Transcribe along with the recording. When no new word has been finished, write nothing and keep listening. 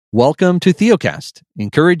Welcome to Theocast,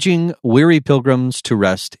 encouraging weary pilgrims to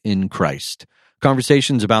rest in Christ.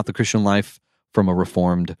 Conversations about the Christian life from a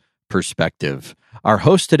Reformed perspective. Our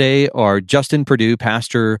hosts today are Justin Perdue,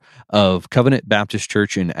 pastor of Covenant Baptist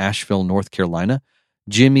Church in Asheville, North Carolina,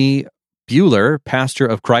 Jimmy Buehler, pastor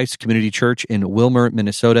of Christ Community Church in Wilmer,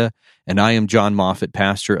 Minnesota, and I am John Moffitt,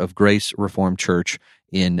 pastor of Grace Reformed Church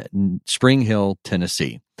in Spring Hill,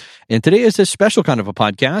 Tennessee. And today is a special kind of a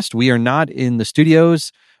podcast. We are not in the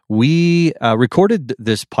studios. We recorded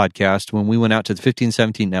this podcast when we went out to the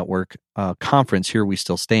 1517 Network conference, Here We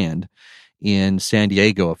Still Stand, in San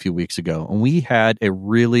Diego a few weeks ago. And we had a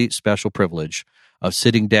really special privilege of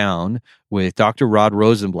sitting down with Dr. Rod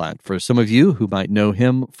Rosenblatt. For some of you who might know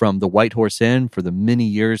him from the White Horse Inn for the many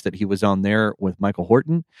years that he was on there with Michael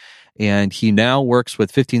Horton. And he now works with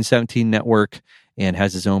 1517 Network and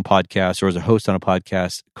has his own podcast, or is a host on a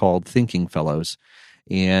podcast called Thinking Fellows.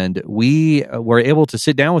 And we were able to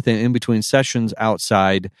sit down with him in between sessions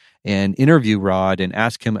outside and interview Rod and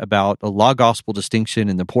ask him about a law-gospel distinction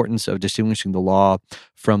and the importance of distinguishing the law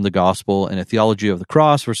from the gospel and a theology of the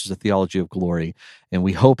cross versus a theology of glory. And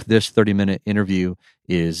we hope this 30-minute interview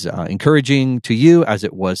is encouraging to you as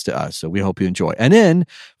it was to us. So we hope you enjoy. And then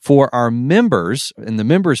for our members, in the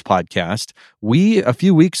members podcast, we a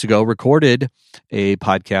few weeks ago recorded a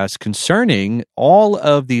podcast concerning all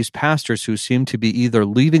of these pastors who seem to be either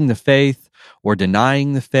leaving the faith or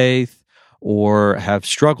denying the faith or have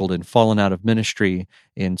struggled and fallen out of ministry.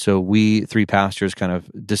 And so we three pastors kind of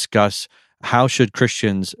discuss how should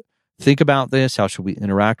Christians think about this? How should we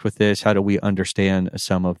interact with this? How do we understand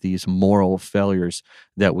some of these moral failures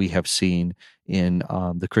that we have seen in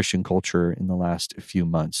the Christian culture in the last few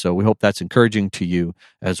months? So we hope that's encouraging to you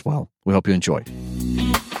as well. We hope you enjoy.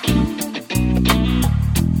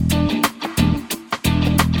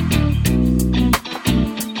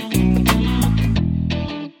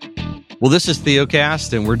 Well, this is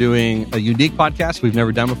Theocast, and we're doing a unique podcast we've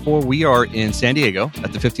never done before. We are in San Diego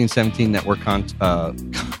at the 1517 Network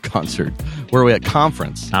concert. Where are we at?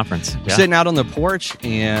 Conference. Yeah. Sitting out on the porch,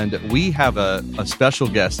 and we have a special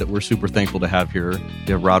guest that we're super thankful to have here.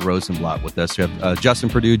 We have Rod Rosenblatt with us. We have Justin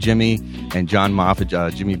Perdue, Jimmy, and John Moffitt,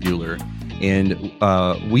 Jimmy Buehler. And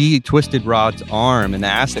we twisted Rod's arm and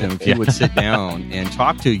asked him if he would sit down and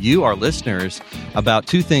talk to you, our listeners, about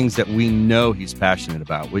two things that we know he's passionate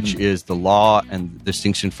about, which is the law and the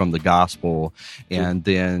distinction from the gospel, and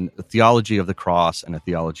then the theology of the cross and a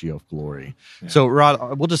theology of glory. Yeah. So,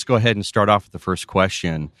 Rod, we'll just go ahead and start off with the first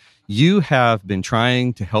question. You have been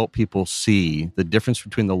trying to help people see the difference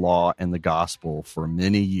between the law and the gospel for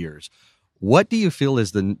many years. What do you feel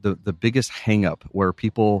is the biggest hang-up where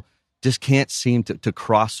people just can't seem to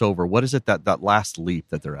cross over? What is it that last leap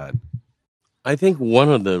that they're at? I think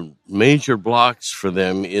one of the major blocks for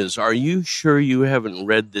them is, are you sure you haven't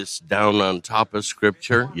read this down on top of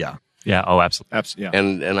Scripture? Yeah. Yeah. Oh, absolutely. Yeah.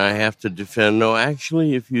 And I have to defend, no,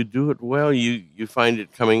 actually, if you do it well, you find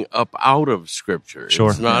it coming up out of Scripture. Sure.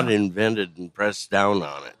 It's not invented and pressed down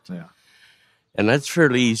on it. Yeah. And that's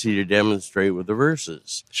fairly easy to demonstrate with the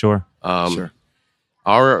verses. Sure. Sure.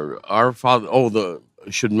 Our Father, I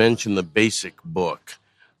should mention the basic book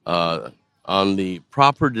on the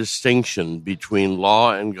proper distinction between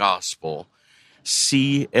law and gospel.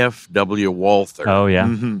 C.F.W. Walther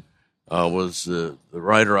was the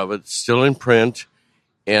writer of it, still in print.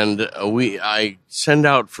 And I send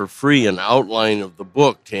out for free an outline of the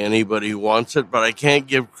book to anybody who wants it, but I can't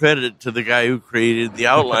give credit to the guy who created the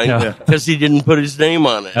outline because he didn't put his name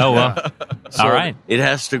on it. Oh, well. So all right. It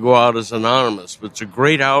has to go out as anonymous, but it's a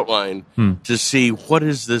great outline to see what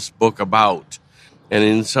is this book about, and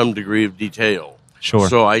in some degree of detail. Sure.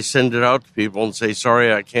 So I send it out to people and say,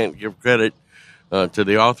 sorry, I can't give credit to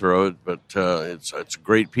the author of it, but it's a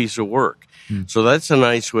great piece of work. So that's a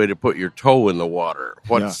nice way to put your toe in the water.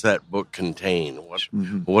 What does that book contain?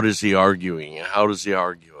 What is he arguing, and how does he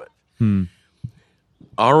argue it?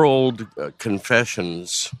 Our old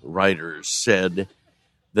confessions writers said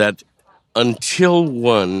that until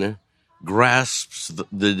one grasps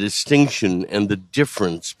the distinction and the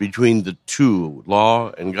difference between the two,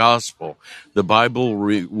 law and gospel, the Bible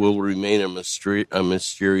will remain a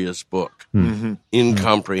mysterious book,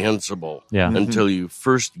 incomprehensible, until you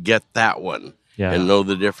first get that one and know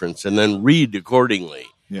the difference, and then read accordingly.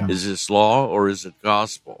 Yeah. Is this law or is it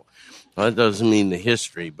gospel? Well, that doesn't mean the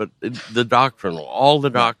history, but the doctrinal, all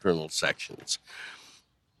the doctrinal sections.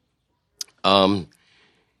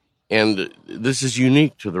 And this is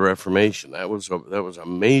unique to the Reformation. That was a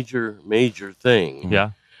major thing.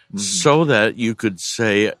 Yeah. So that you could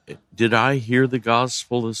say, did I hear the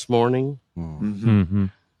gospel this morning?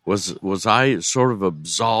 Was I sort of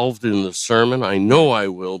absolved in the sermon? I know I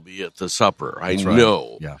will be at the supper. That's right.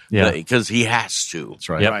 know. Yeah. Because he has to. That's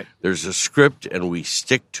right. Yep. Right. There's a script, and we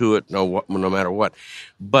stick to it no matter what.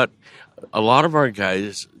 But a lot of our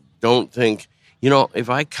guys don't think, if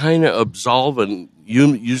I kind of absolve and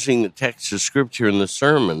using the text of Scripture in the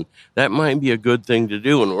sermon, that might be a good thing to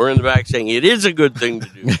do. And we're in the back saying, it is a good thing to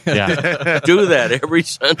do. Yeah. Do that every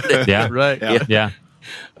Sunday. Yeah. Right. Yeah.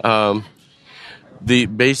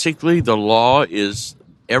 Basically, the law is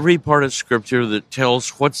every part of Scripture that tells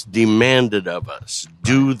what's demanded of us.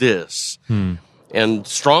 Do this. And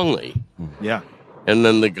strongly. Yeah. And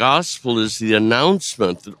then the gospel is the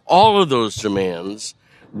announcement that all of those demands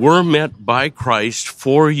were met by Christ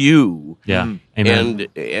for you. Yeah. Amen.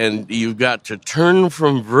 And you've got to turn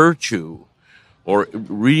from virtue or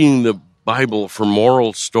reading the Bible for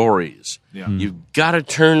moral stories. Yeah. You've got to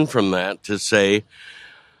turn from that to say,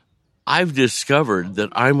 I've discovered that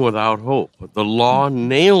I'm without hope. The law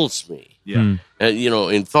nails me. Yeah.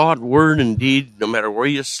 In thought, word, and deed, no matter where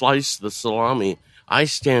you slice the salami, I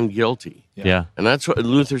stand guilty. Yeah. And that's what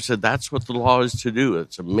Luther said. That's what the law is to do.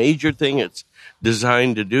 It's a major thing it's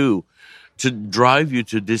designed to do, to drive you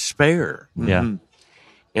to despair. Yeah.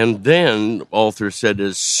 And then, Luther said,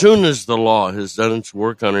 as soon as the law has done its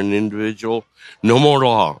work on an individual, no more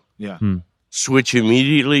law. Yeah. Switch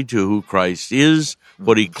immediately to who Christ is,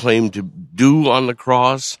 what he claimed to do on the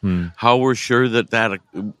cross, how we're sure that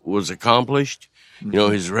was accomplished.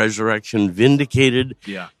 His resurrection vindicated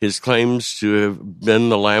Yeah. his claims to have been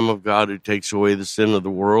the Lamb of God who takes away the sin of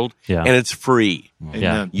the world. Yeah. And it's free.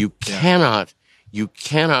 Amen. You cannot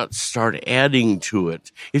start adding to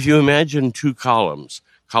it. If you imagine two columns,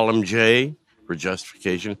 column J for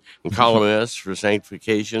justification and column S for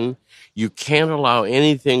sanctification, you can't allow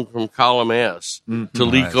anything from column S to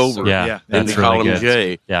leak over Yeah. Yeah. into That's really column good.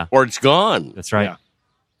 J, Yeah. or it's gone. That's right. Yeah.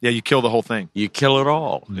 Yeah, you kill the whole thing. You kill it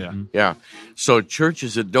all. Yeah. Yeah. So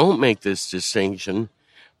churches that don't make this distinction,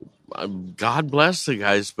 God bless the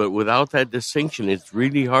guys, but without that distinction, it's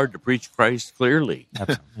really hard to preach Christ clearly.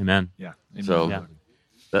 Amen. Yeah. Amen. So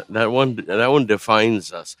Yeah. that one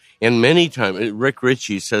defines us. And many times, Rick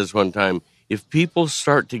Ritchie says one time, if people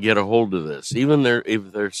start to get a hold of this, even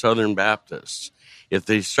if they're Southern Baptists, if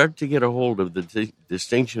they start to get a hold of the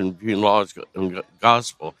distinction between law and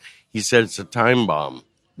gospel, he said it's a time bomb.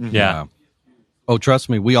 Yeah. Oh, trust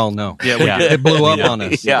me, we all know. Yeah. Yeah. It blew up on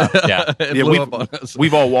us. Yeah. Yeah. It Yeah, blew up on us.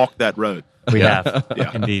 we've all walked that road. We have.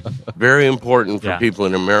 Yeah. Indeed. Very important for Yeah. people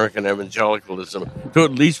in American evangelicalism to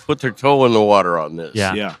at least put their toe in the water on this.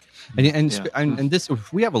 Yeah. Yeah. And this,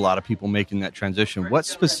 we have a lot of people making that transition. What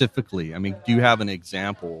specifically? I mean, do you have an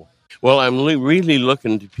example? Well, I'm really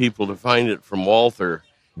looking to people to find it from Walther.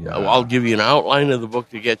 Yeah. I'll give you an outline of the book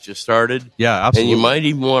to get you started. Yeah, absolutely. And you might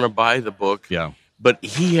even want to buy the book. Yeah. But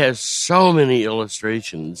he has so many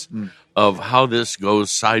illustrations of how this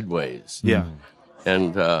goes sideways. Yeah.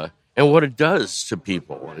 And what it does to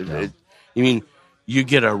people. You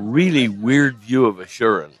get a really weird view of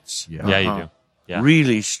assurance. Yeah. Yeah, you do. Yeah.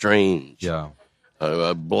 Really strange. Yeah.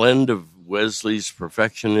 A blend of Wesley's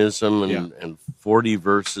perfectionism and 40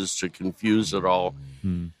 verses to confuse it all.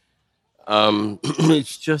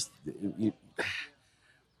 It's just,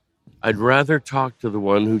 I'd rather talk to the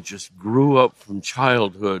one who just grew up from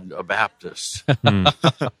childhood a Baptist.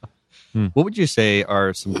 What would you say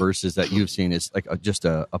are some verses that you've seen is like just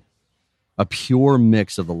a pure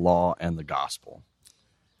mix of the law and the gospel?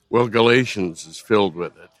 Well, Galatians is filled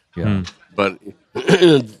with it. Yeah. But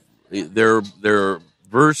there are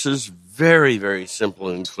verses very, very simple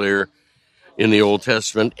and clear in the Old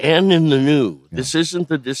Testament and in the New. Yeah. This isn't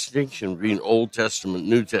the distinction between Old Testament,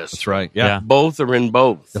 New Testament. That's right. Yeah. Both are in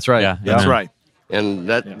both. That's right. Yeah. That's right. And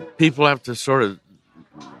that people have to sort of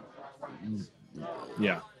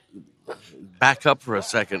back up for a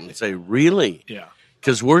second and say, really? Yeah.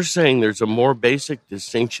 Because we're saying there's a more basic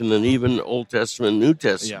distinction than even Old Testament, New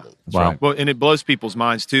Testament. Yeah. That's right. Well, and it blows people's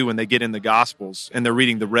minds too when they get in the Gospels and they're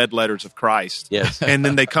reading the red letters of Christ. Yes. And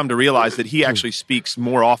then they come to realize that he actually speaks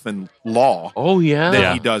more often law Oh, yeah.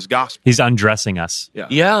 than he does gospel. He's undressing us. Yeah.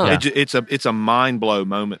 Yeah. It's a mind blow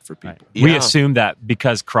moment for people. Right. We Yeah. assume that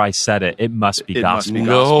because Christ said it, it must be It must gospel. be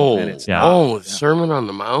No. gospel, and it's Yeah. not. Oh, the Sermon on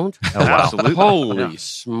the Mount? Oh, wow. Absolutely. Holy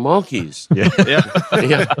smokies. Yeah.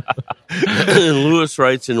 Yeah. Lewis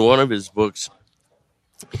writes in one of his books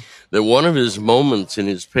that one of his moments in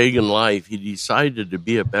his pagan life, he decided to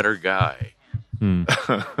be a better guy. And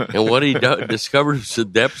what he discovered was the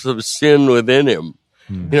depths of sin within him.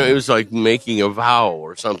 It was like making a vow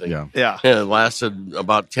or something. Yeah. Yeah. And it lasted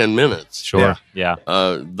about 10 minutes. Sure. Yeah.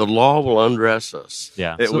 The law will undress us.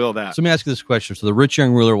 Yeah. It will that. So let me ask you this question. So the rich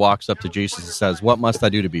young ruler walks up to Jesus and says, "What must I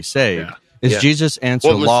do to be saved?" Yeah. Is Yeah. Jesus' answer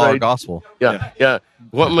What must law I- or gospel? Yeah.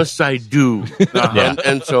 What must I do?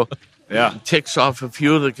 And so Yeah. he ticks off a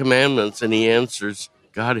few of the commandments and he answers,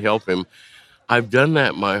 God help him. I've done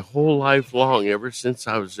that my whole life long, ever since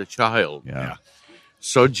I was a child. Yeah.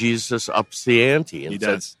 So Jesus ups the ante and He says,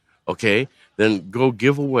 does. okay, then go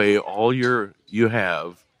give away all you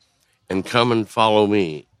have and come and follow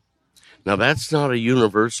me. Now, that's not a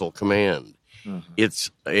universal command.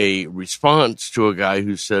 It's a response to a guy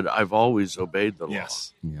who said, I've always obeyed the law.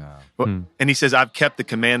 Yes. Yeah. Well, and he says, I've kept the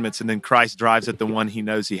commandments, and then Christ drives at the one he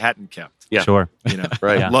knows he hadn't kept. Yeah. Sure. You know,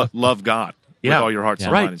 Right. Yeah. love God with all your heart,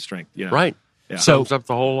 soul, Right. mind, and strength. You know? Right. Yeah. So- Sums up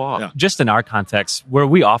the whole law. Yeah. Just in our context, where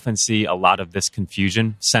we often see a lot of this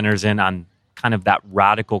confusion centers in on kind of that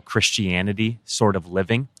radical Christianity sort of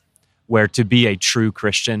living, where to be a true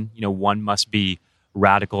Christian, one must be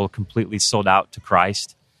radical, completely sold out to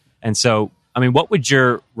Christ. And so, I mean, what would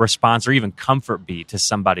your response or even comfort be to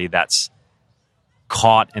somebody that's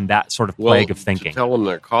caught in that sort of plague of thinking? To tell them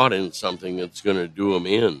they're caught in something that's going to do them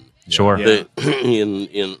in. Sure. Yeah.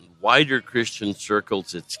 In wider Christian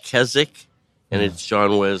circles, it's Keswick and it's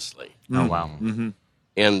John Wesley. Oh, wow. Mm-hmm.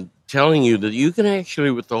 And telling you that you can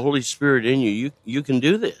actually, with the Holy Spirit in you can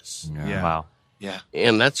do this. Yeah. Wow. Yeah.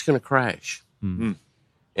 And that's going to crash. Mhm.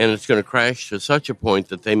 And it's going to crash to such a point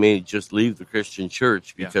that they may just leave the Christian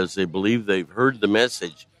church Yeah. because they believe they've heard the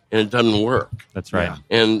message and it doesn't work. That's right.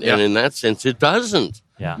 And in that sense, it doesn't.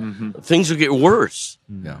 Yeah. Things will get worse.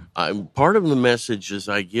 Yeah. Part of the messages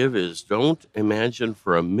I give is don't imagine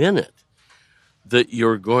for a minute that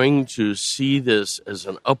you're going to see this as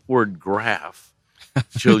an upward graph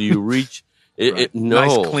till you reach it. No,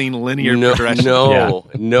 Nice, clean, linear no, progression.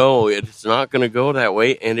 no, it's not going to go that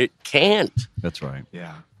way, and it can't. That's right.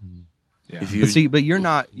 Yeah. Yeah. If you, But you're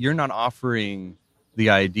not offering the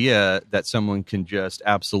idea that someone can just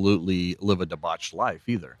absolutely live a debauched life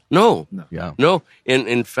either. no, Yeah. no, and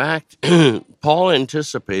in fact, Paul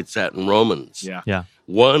anticipates that in Romans. Yeah. Yeah.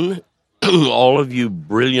 One, all of you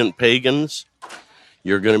brilliant pagans,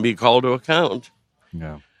 you're going to be called to account.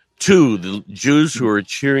 Yeah. Two, the Jews who are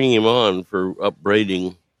cheering him on for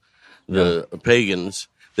upbraiding the pagans,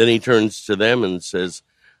 then he turns to them and says,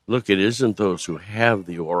 look, it isn't those who have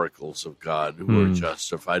the oracles of God who are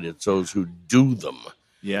justified, it's those who do them.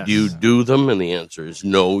 Yes. Do you do them? And the answer is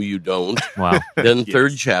no, you don't. Wow. Then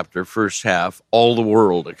third chapter, first half, all the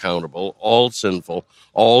world accountable, all sinful,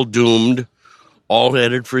 all doomed, all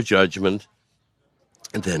headed for judgment.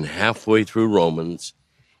 And then halfway through Romans,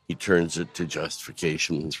 he turns it to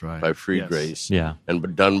justification That's right. by free Yes. grace Yeah.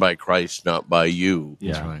 and done by Christ, not by you.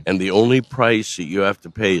 Yeah. That's right. And the only price that you have to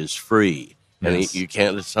pay is free. And Yes. you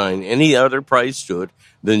can't assign any other price to it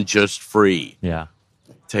than just free. Yeah.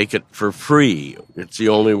 Take it for free. It's the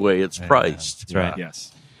only way it's priced. That's right.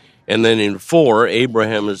 Yes. And then in 4,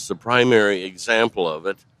 Abraham is the primary example of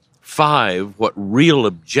it. 5, what real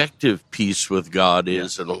objective peace with God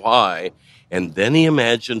is and why. And then he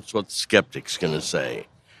imagines what the skeptic's going to say.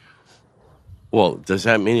 Well, does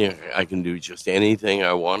that mean I can do just anything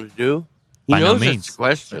I want to do? He By no knows means. that's the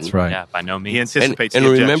question. That's right. Yeah. By no He means. anticipates And the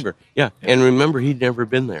objection. remember, he'd never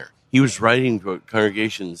been there. He was writing to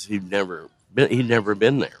congregations he'd never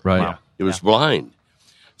been there. Right. Wow. He was blind.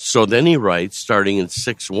 So then he writes, starting in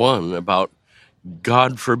 6:1, about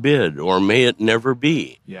God forbid, or may it never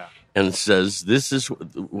be, Yeah. and says, this is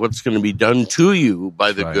what's going to be done to you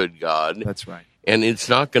by the right. good God, That's right. and it's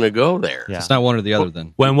not going to go there. Yeah. It's not one or the other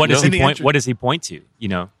then. When what does No. he point? What does he point to?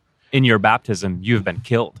 In your baptism, you have been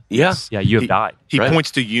killed. Yeah. Yeah, you have died. He Right. points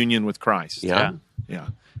to union with Christ. Yeah. Yeah.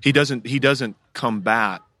 He doesn't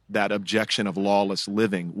combat that objection of lawless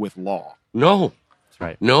living with law, No, That's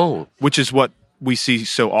right. no. which is what we see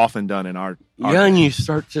so often done in our Yeah, and you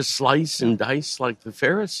start to slice and dice like the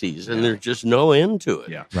Pharisees, and there's just no end to it.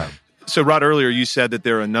 Yeah. Right. So, Rod, earlier you said that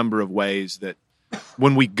there are a number of ways that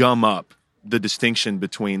when we gum up the distinction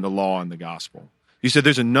between the law and the gospel, you said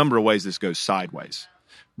there's a number of ways this goes sideways.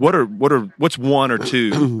 What's one or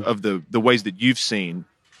two of the ways that you've seen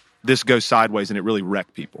this go sideways and it really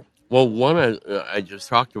wrecked people? Well, one I just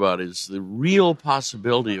talked about is the real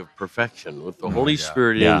possibility of perfection with the Holy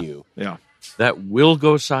Spirit Yeah. in you. Yeah. That will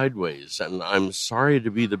go sideways, and I'm sorry to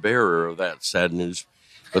be the bearer of that sad news,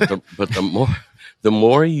 but the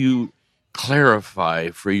more you clarify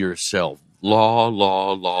for yourself,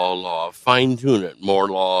 law, fine tune it, more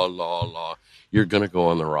law, you're going to go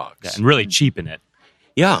on the rocks. Yeah, and really cheapen it.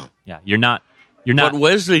 Yeah, Yeah, you're not You're not. What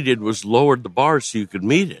Wesley did was lowered the bar so you could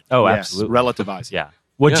meet it. Oh, Yes, absolutely. relativize it. Yeah.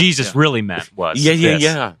 What Yeah. Jesus really meant was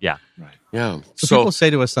Yeah. Yeah. Right. Yeah. So people say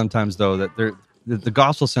to us sometimes, though, that the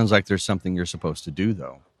gospel sounds like there's something you're supposed to do,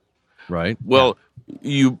 though, right? Well,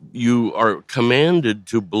 you are commanded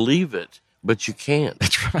to believe it, but you can't.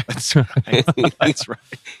 That's right. That's right. That's right.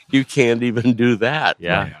 You can't even do that.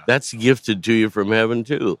 Yeah. That's gifted to you from heaven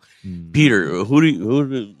too. Peter, who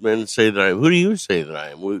do men say that I am? Who do you say that I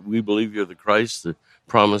am? We believe you're the Christ, the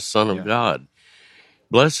promised Son of God.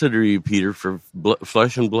 Blessed are you, Peter, for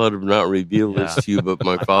flesh and blood have not revealed this to you, but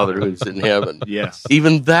my Father who is in heaven. Yes.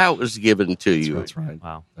 Even that was given to you. That's right.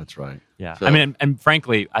 Wow. That's right. Yeah. So- I mean, and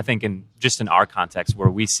frankly, I think in our context where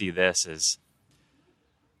we see this is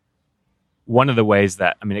one of the ways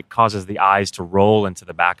that, I mean, it causes the eyes to roll into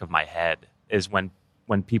the back of my head is when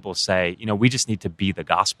people say, we just need to be the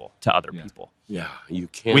gospel to other people. Yeah, you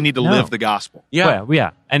can't. We need to No. live the gospel. Yeah. Well, yeah.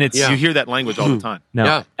 And it's, Yeah. You hear that language all the time.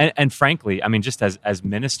 no. Yeah. And frankly, I mean, just as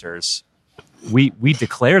ministers, we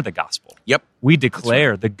declare the gospel. Yep. We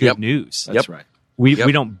declare the good Yep. news. That's right. We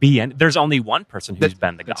Yep. don't be any, there's only one person who's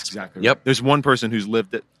been the That's gospel. exactly Yep. right. There's one person who's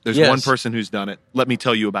lived it. There's Yes. one person who's done it. Let me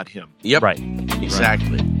tell you about him. Yep. Right.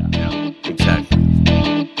 Exactly. Yeah. Exactly.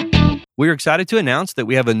 We're excited to announce that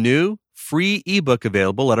we have a new free ebook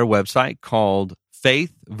available at our website called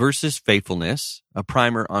Faith versus Faithfulness, a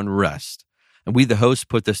primer on rest. And we, the hosts,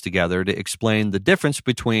 put this together to explain the difference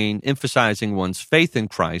between emphasizing one's faith in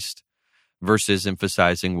Christ versus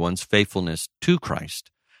emphasizing one's faithfulness to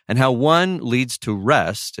Christ, and how one leads to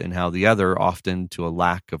rest and how the other often to a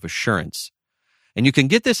lack of assurance. And you can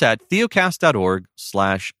get this at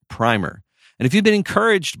theocast.org/primer. And if you've been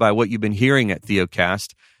encouraged by what you've been hearing at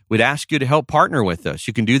Theocast, we'd ask you to help partner with us.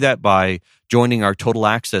 You can do that by joining our Total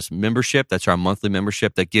Access membership. That's our monthly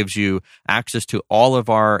membership that gives you access to all of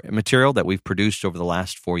our material that we've produced over the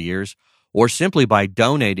last 4 years, or simply by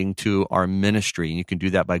donating to our ministry. And you can do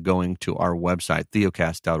that by going to our website,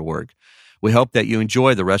 theocast.org. We hope that you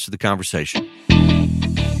enjoy the rest of the conversation.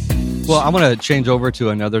 Well, I want to change over to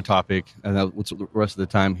another topic, and the rest of the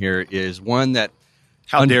time here is one that...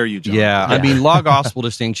 How dare you, John? Yeah, I mean, law gospel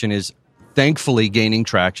distinction is thankfully gaining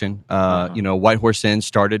traction. White Horse Inn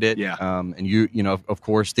started it. Yeah. And of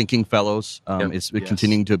course, Thinking Fellows is Yes.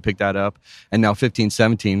 continuing to pick that up. And now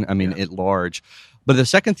 1517, I mean, at large. But the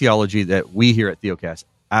second theology that we here at Theocast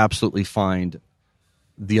absolutely find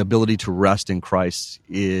the ability to rest in Christ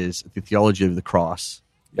is the theology of the cross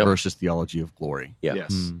versus theology of glory. Yeah.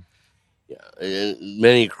 Yes. Yeah, and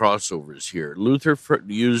many crossovers here. Luther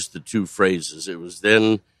used the two phrases. It was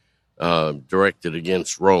then directed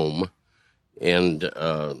against Rome, and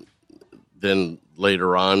then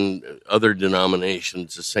later on, other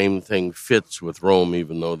denominations, the same thing fits with Rome,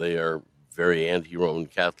 even though they are very anti-Roman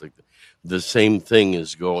Catholic. The same thing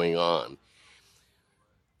is going on.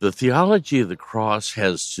 The theology of the cross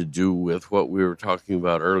has to do with what we were talking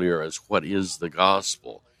about earlier as what is the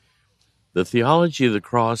gospel. The theology of the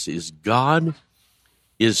cross is God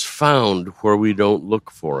is found where we don't look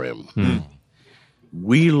for him.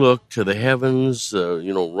 We look to the heavens,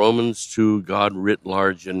 Romans 2, God writ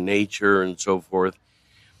large in nature and so forth.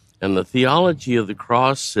 And the theology of the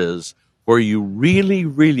cross says where you really,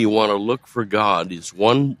 really want to look for God is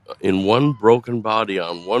in one broken body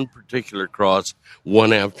on one particular cross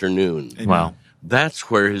one afternoon. Wow. That's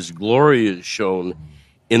where his glory is shown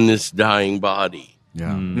in this dying body.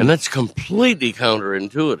 Yeah. And that's completely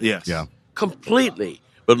counterintuitive. Yes. Yeah. Completely.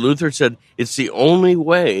 But Luther said it's the only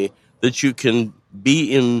way that you can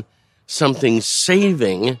be in something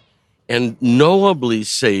saving and knowably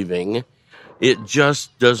saving. It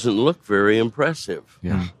just doesn't look very impressive.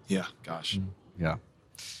 Yeah. Yeah. Gosh. Yeah.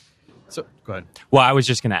 So, go ahead. Well, I was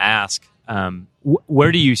just going to ask,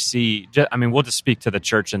 where do you see, we'll just speak to the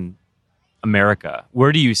church in America.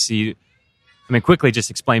 Where do you see, quickly just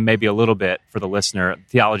explain maybe a little bit for the listener,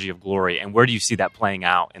 theology of glory, and where do you see that playing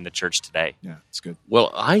out in the church today? Yeah, it's good.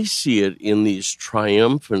 Well, I see it in these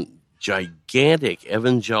triumphant, gigantic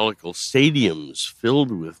evangelical stadiums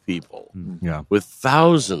filled with people, Yeah. with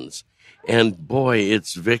thousands. And boy,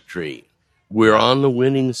 it's victory. We're on the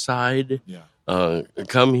winning side. Yeah.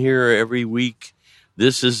 Come here every week.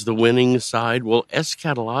 This is the winning side. Well,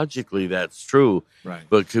 eschatologically, that's true. Right.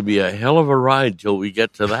 But it could be a hell of a ride till we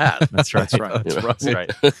get to that. That's right. That's right.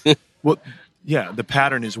 That's right. Well, yeah, the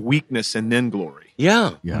pattern is weakness and then glory.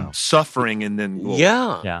 Yeah. Yeah. Suffering and then glory.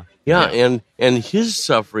 Yeah. Yeah. And his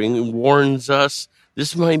suffering warns us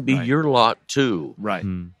this might be Right. your lot too. Right.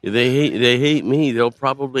 They hate me. They'll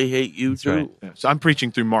probably hate you too. right. Yeah. So I'm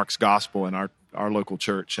preaching through Mark's gospel in our local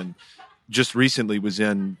church, and just recently was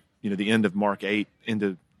in the end of Mark 8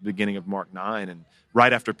 into beginning of Mark 9. And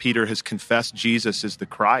right after Peter has confessed Jesus is the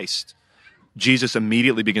Christ, Jesus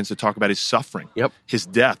immediately begins to talk about his suffering, his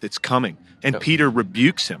death, it's coming. And Peter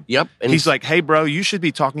rebukes him. And he's like, hey, bro, you should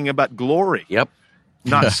be talking about glory,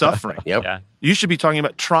 not suffering. You should be talking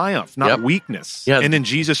about triumph, not weakness. And then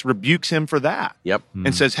Jesus rebukes him for that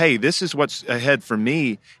and says, hey, this is what's ahead for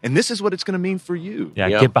me, and this is what it's going to mean for you.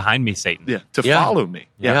 Get behind me, Satan. To follow me.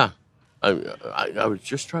 I was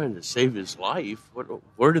just trying to save his life.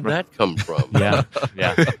 Where did that come from?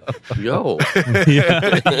 Yo.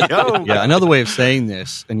 Another way of saying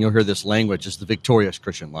this, and you'll hear this language, is the victorious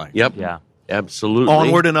Christian life. Absolutely.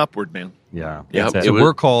 Onward and upward, man. So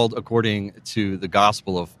we're called, according to the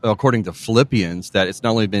gospel according to Philippians, that it's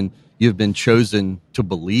not only you've been chosen to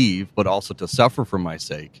believe, but also to suffer for my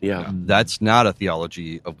sake. That's not a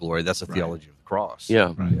theology of glory. That's a theology of the cross.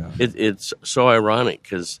 It's so ironic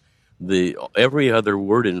because every other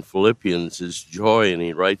word in Philippians is joy, and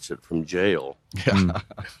he writes it from jail.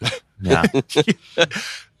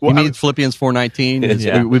 You mean Philippians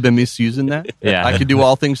 4:19? We've been misusing that. I can do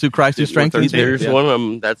all things through Christ who strengthens me. There's one of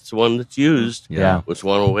them. That's the one that's used. It was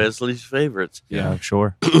one of Wesley's favorites.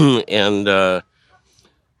 Sure. And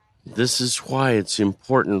this is why it's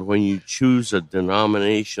important when you choose a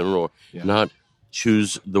denomination or not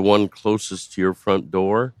choose the one closest to your front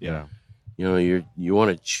door. You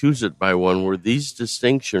want to choose it by one where these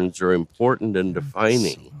distinctions are important and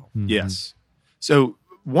defining. Yes. So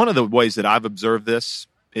one of the ways that I've observed this,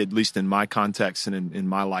 at least in my context and in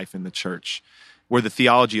my life in the church, where the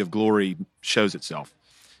theology of glory shows itself,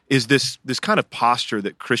 is this kind of posture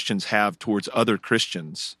that Christians have towards other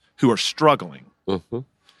Christians who are struggling.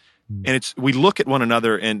 And we look at one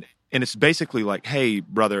another and it's basically like, hey,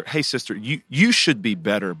 brother, hey, sister, you should be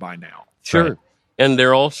better by now. Sure. Right? And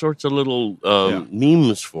there are all sorts of little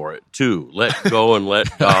memes for it, too. Let go and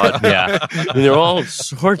let God. And there are all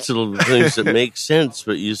sorts of little things that make sense,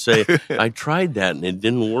 but you say, I tried that and it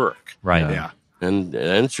didn't work. Right. And the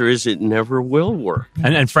answer is it never will work.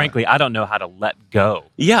 And frankly, I don't know how to let go.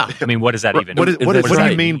 I mean, what does that even mean? What do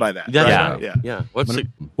you mean by that?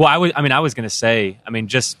 Well, I was going to say,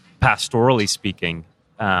 just pastorally speaking,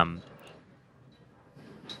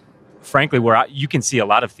 frankly, where you can see a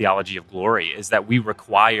lot of theology of glory is that we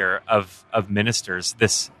require of ministers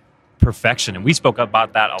this perfection, and we spoke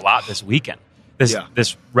about that a lot this weekend.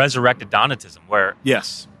 This resurrected Donatism, where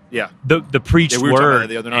the preached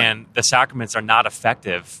word and the sacraments are not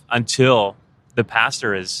effective until the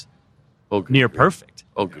pastor is near perfect.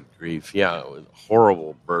 Oh, good grief! Yeah, it was a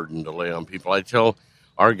horrible burden to lay on people. I tell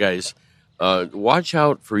our guys, watch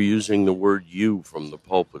out for using the word "you" from the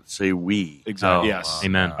pulpit. Say "we." Exactly. Yes.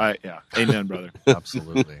 Amen. Amen, brother.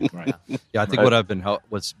 Absolutely. Right. I think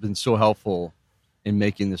what's been so helpful in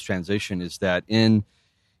making this transition is that in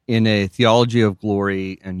a theology of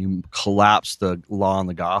glory, and you collapse the law and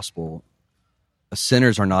the gospel,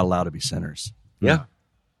 sinners are not allowed to be sinners.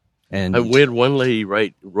 And we had one lady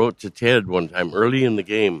wrote to Ted one time early in the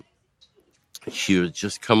game. She had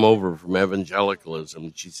just come over from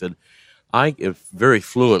evangelicalism. She said, a very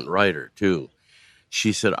fluent writer, too.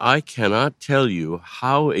 She said, I cannot tell you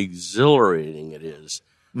how exhilarating it is.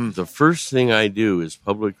 The first thing I do is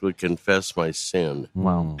publicly confess my sin.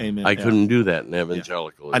 Wow. Amen. I couldn't do that in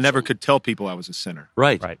evangelicalism. I never could tell people I was a sinner.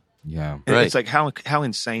 Right. Yeah. And it's like, how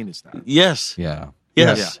insane is that? Yes. Yeah.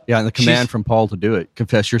 Yes. And the command from Paul to do it,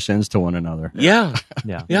 confess your sins to one another. Yeah.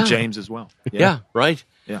 James as well. Right.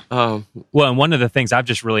 Yeah. Well, and one of the things I've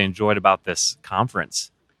just really enjoyed about this conference,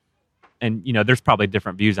 and there's probably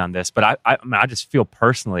different views on this, but I just feel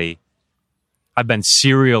personally, I've been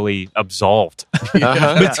serially absolved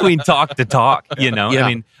between talk to talk.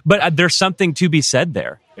 But there's something to be said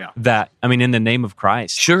there. That in the name of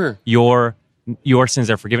Christ, sure, your sins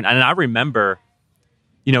are forgiven. And I remember,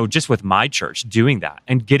 just with my church doing that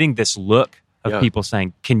and getting this look of people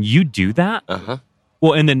saying, "Can you do that?"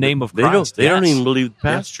 Well, in the name of Christ, they don't even believe the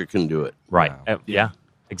pastor can do it. Right?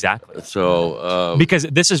 Exactly. So, because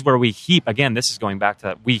this is where we heap, again, this is going back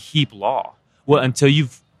to, we heap law. Well, until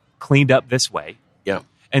you've cleaned up this way,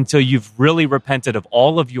 until you've really repented of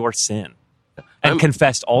all of your sin and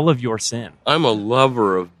confessed all of your sin. I'm a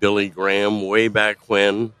lover of Billy Graham way back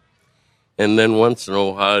when. And then once in a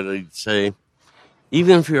while, they'd say,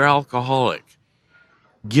 even if you're alcoholic,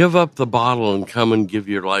 give up the bottle and come and give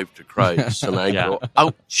your life to Christ. And I go,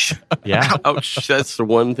 ouch. Ouch. That's the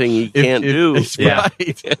one thing you can't do.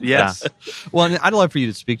 Right. Yes. Well, and I'd love for you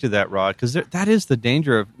to speak to that, Rod, because that is the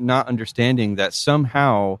danger of not understanding that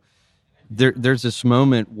somehow there's this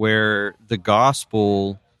moment where the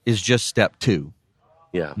gospel is just step 2.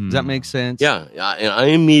 Yeah. Does that make sense? Yeah, and I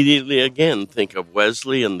immediately again think of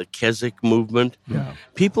Wesley and the Keswick movement. Yeah.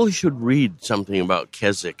 People should read something about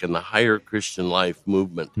Keswick and the higher Christian life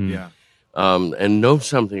movement, Yeah. and know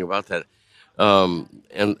something about that,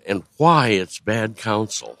 and why it's bad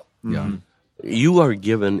counsel. Yeah. You are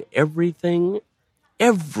given everything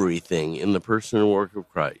in the person and work of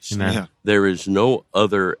Christ. Amen. Yeah. There is no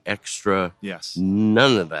other extra, Yes.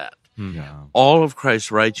 none of that. Yeah. All of Christ's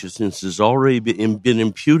righteousness has already been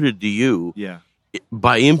imputed to you. Yeah.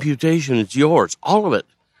 By imputation, it's yours. All of it.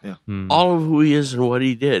 Yeah. All of who he is and what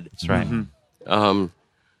he did. That's right.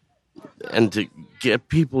 And to get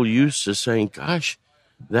people used to saying, gosh,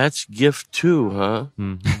 that's gift too, huh?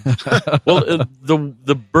 Well,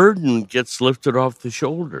 the burden gets lifted off the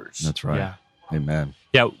shoulders. That's right. Yeah. Amen.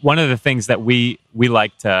 Yeah, one of the things that we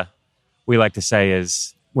like to say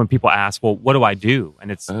is when people ask, "Well, what do I do?" and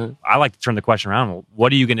it's I like to turn the question around. Well,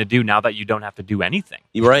 what are you going to do now that you don't have to do anything?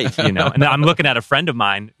 Right. And I'm looking at a friend of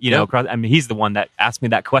mine. I mean, he's the one that asked me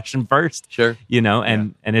that question first. Sure.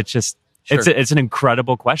 And it's just Sure. it's an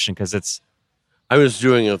incredible question because it's I was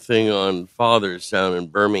doing a thing on fathers down in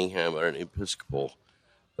Birmingham at an Episcopal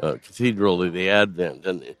cathedral of the Advent,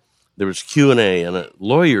 and there was Q&A, and a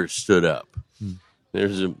lawyer stood up.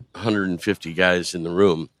 There's 150 guys in the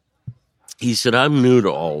room. He said, "I'm new to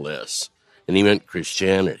all this," and he meant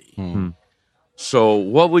Christianity. So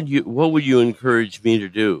what would you encourage me to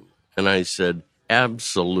do? And I said,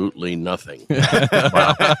 absolutely nothing.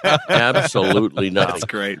 Absolutely nothing. That's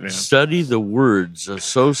great, man. Study the words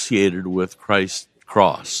associated with Christ's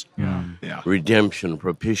cross. Yeah. Redemption,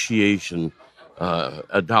 propitiation,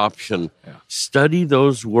 adoption. Study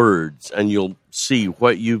those words and you'll see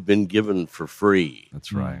what you've been given for free.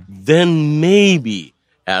 That's right. Then maybe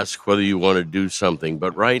ask whether you want to do something.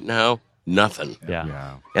 But right now, nothing.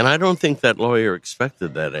 Yeah. And I don't think that lawyer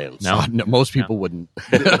expected that answer. No. Most people wouldn't.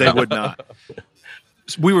 They would not.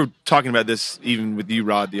 We were talking about this even with you,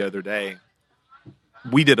 Rod, the other day.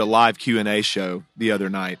 We did a live Q&A show the other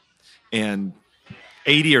night, and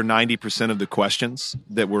 80 or 90% of the questions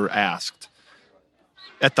that were asked,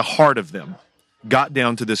 at the heart of them, got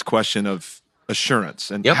down to this question of assurance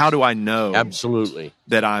and Yep. how do I know Absolutely.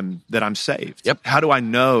 that I'm saved? Yep. How do I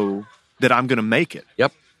know that I'm going to make it?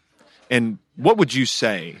 Yep. And what would you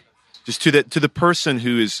say, just to the person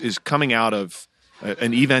who is coming out of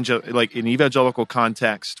an evangelical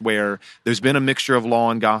context where there's been a mixture of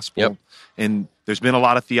law and gospel, Yep. and there's been a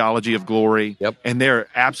lot of theology of glory, Yep. and they're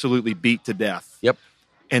absolutely beat to death, Yep.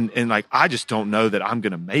 and like I just don't know that I'm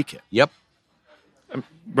going to make it. Yep.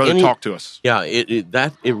 Brother, Any- talk to us. Yeah,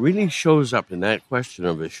 it really shows up in that question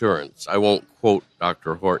of assurance. I won't quote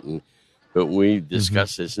Dr. Horton, but we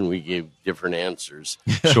discussed this and we gave different answers.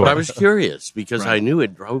 Sure. But I was curious because Right. I knew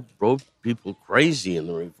it drove people crazy in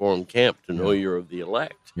the Reformed camp to know you're of the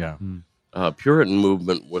elect. Yeah. Puritan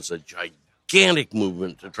movement was a gigantic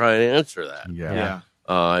movement to try and answer that. Yeah.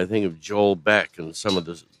 I think of Joel Beck and some of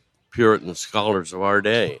the Puritan scholars of our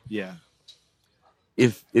day. Yeah.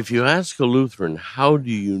 If you ask a Lutheran, how do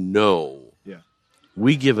you know? Yeah.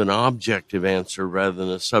 We give an objective answer rather than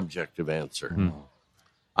a subjective answer.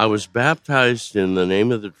 I was baptized in the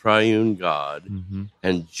name of the triune God,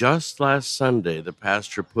 and just last Sunday, the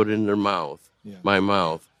pastor put in their mouth, my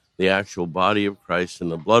mouth, the actual body of Christ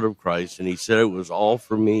and the blood of Christ, and he said it was all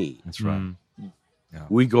for me. That's right.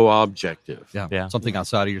 We go objective. Yeah. Something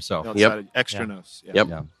outside of yourself. Outside of extranos. Yeah. Yep.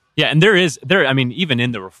 Yeah. Yeah, and I mean, even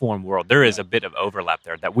in the Reformed world, there is a bit of overlap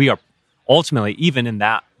there that we are ultimately, even in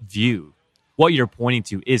that view, what you're pointing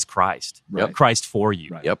to is Christ. Right. Christ for you.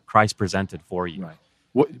 Right. Yep. Christ presented for you. Right.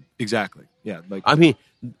 What exactly? Yeah. Like I mean,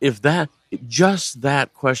 if just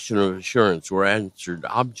that question of assurance were answered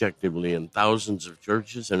objectively in thousands of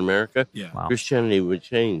churches in America, yeah. Wow. Christianity would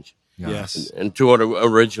change. Yes. And to what it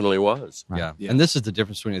originally was. Yeah. Yeah. And this is the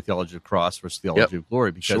difference between the theology of cross versus theology of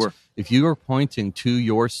glory. Because Sure. if you are pointing to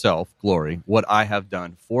yourself, glory, what I have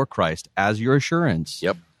done for Christ as your assurance.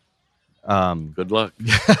 Yep. Good luck.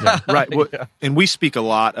 Right. Well, and we speak a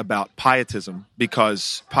lot about pietism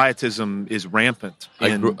because pietism is rampant.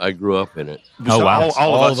 I grew up in it. Oh, So wow.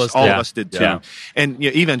 all of us Yeah. did too. Yeah. And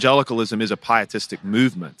evangelicalism is a pietistic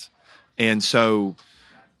movement, and so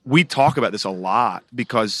we talk about this a lot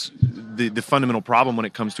because the fundamental problem when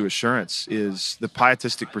it comes to assurance is the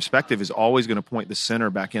pietistic perspective is always going to point the sinner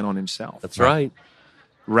back in on himself. That's right.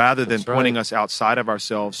 Rather than That's right. pointing us outside of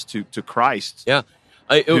ourselves to Christ, Yeah.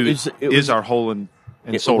 who It is was- our whole and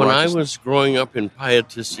soul when I righteousness. was growing up in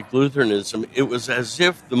pietistic Lutheranism, it was as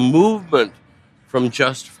if the movement from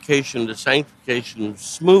justification to sanctification was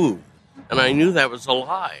smooth. And I knew that was a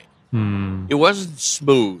lie. It wasn't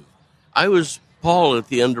smooth. I was Paul at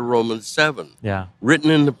the end of Romans 7, Yeah. written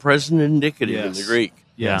in the present indicative in the Yes. Greek.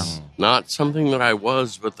 Yes. Not something that I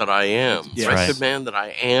was, but that I am. Yes. Wretched Right. man that I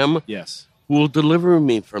am, Yes. who will deliver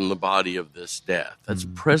me from the body of this death. That's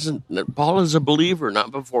present. Paul is a believer,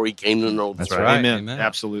 not before he came to know the That's truth. right. Amen. Amen.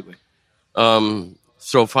 Absolutely.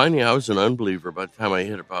 So finally, I was an unbeliever by the time I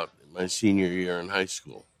hit about my senior year in high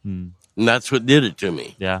school. And that's what did it to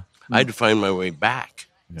me. Yeah. I had to find my way back.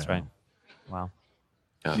 That's right. Wow.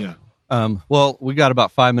 Yeah. Well, we got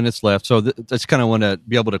about 5 minutes left, so just kind of want to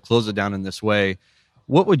be able to close it down in this way.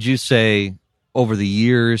 What would you say over the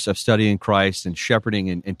years of studying Christ and shepherding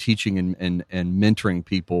and teaching and mentoring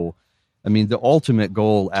people? I mean, the ultimate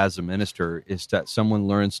goal as a minister is that someone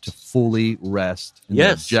learns to fully rest in Yes.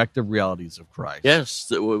 the objective realities of Christ. Yes,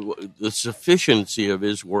 the sufficiency of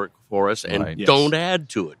his work for us, and Right. Yes. don't add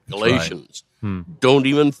to it. right. Galatians. Don't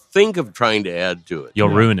even think of trying to add to it. You'll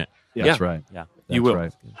ruin it. That's right. Yeah. That's You will.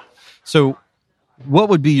 Right. So, what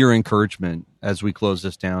would be your encouragement as we close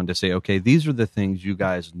this down to say, okay, these are the things you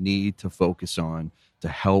guys need to focus on to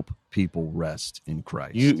help people rest in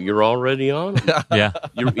Christ? You're already on 'em. Yeah.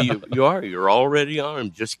 You're already on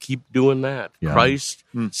 'em. Just keep doing that. Yeah. Christ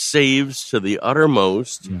saves to the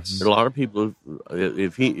uttermost. And a lot of people,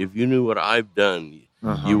 if you knew what I've done,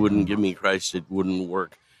 you wouldn't give me Christ. It wouldn't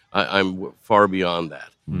work. I'm far beyond that.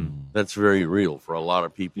 That's very real for a lot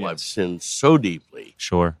of people. Yes. I've sinned so deeply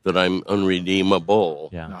Sure. that I'm unredeemable.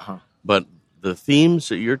 Yeah. Uh-huh. But the themes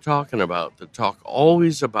that you're talking about, that talk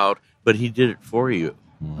always about, but he did it for you.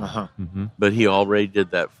 Uh-huh. But he already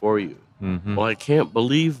did that for you. Mm-hmm. Well, I can't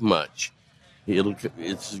believe much.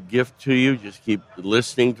 It's a gift to you. Just keep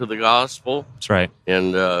listening to the gospel That's right.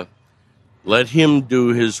 and let him do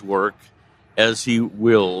his work as he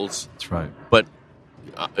wills. That's right. But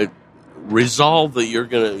resolve that you're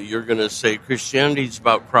gonna say Christianity is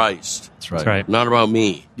about Christ, That's right. That's right. not about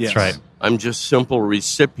me. Yes. That's right. I'm just simple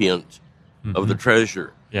recipient of the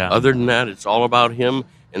treasure. Yeah. Other than that, it's all about him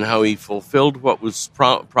and how he fulfilled what was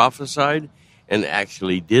prophesied and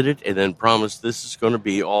actually did it, and then promised this is going to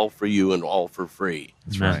be all for you and all for free.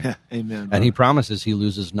 That's Amen. right. Amen. And he promises he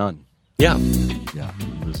loses none. Yeah. Yeah,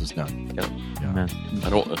 he loses none. Yeah. Amen. I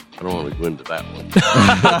don't want to go into that one.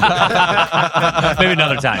 Maybe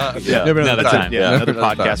another time. Yeah. Maybe another time. Yeah, another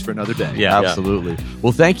Another time. podcast for another day. Yeah. Absolutely.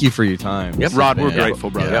 Well, thank you for your time. Yep. Rod, we're Yeah. grateful,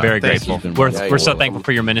 brother. Yeah. Very Thank you. grateful. you. We're, Yeah, we're so you're thankful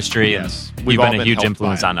for your ministry, Yes. and We've you've all been a been huge helped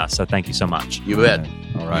influence by it. on us. So thank you so much. You bet.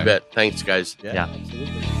 All right. You bet. Thanks, guys. Yeah.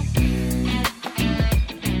 Absolutely.